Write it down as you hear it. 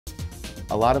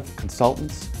A lot of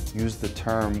consultants use the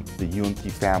term the UMT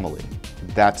family.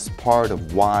 That's part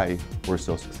of why we're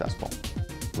so successful.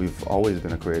 We've always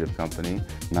been a creative company,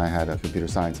 and I had a computer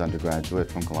science undergraduate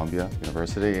from Columbia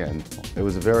University, and it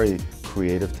was a very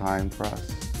creative time for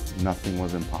us. Nothing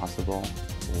was impossible.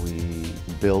 We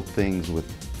built things with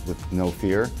no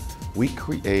fear. We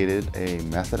created a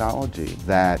methodology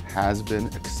that has been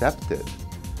accepted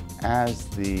as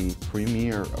the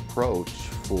premier approach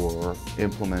for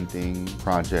implementing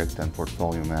project and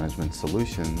portfolio management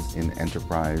solutions in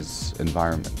enterprise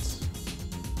environments.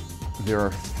 There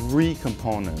are three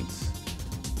components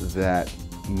that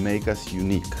make us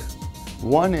unique.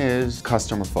 One is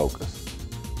customer focus.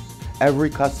 Every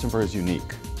customer is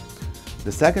unique.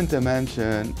 The second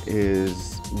dimension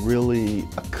is really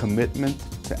a commitment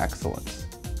to excellence.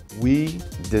 We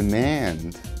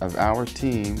demand of our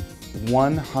team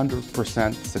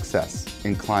 100% success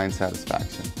in client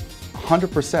satisfaction.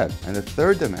 100%. And the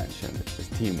third dimension is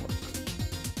teamwork.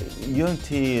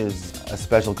 UMT is a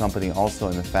special company also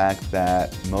in the fact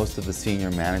that most of the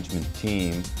senior management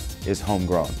team is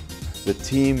homegrown. The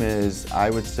team is, I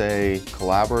would say,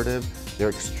 collaborative. They're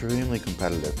extremely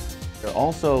competitive. They're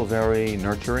also very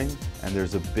nurturing, and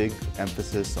there's a big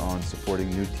emphasis on supporting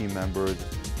new team members.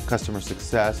 Customer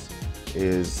success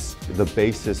is the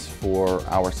basis for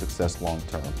our success long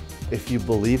term. If you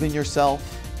believe in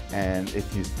yourself and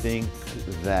if you think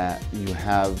that you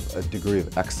have a degree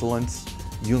of excellence,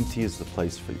 UMT is the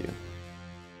place for you.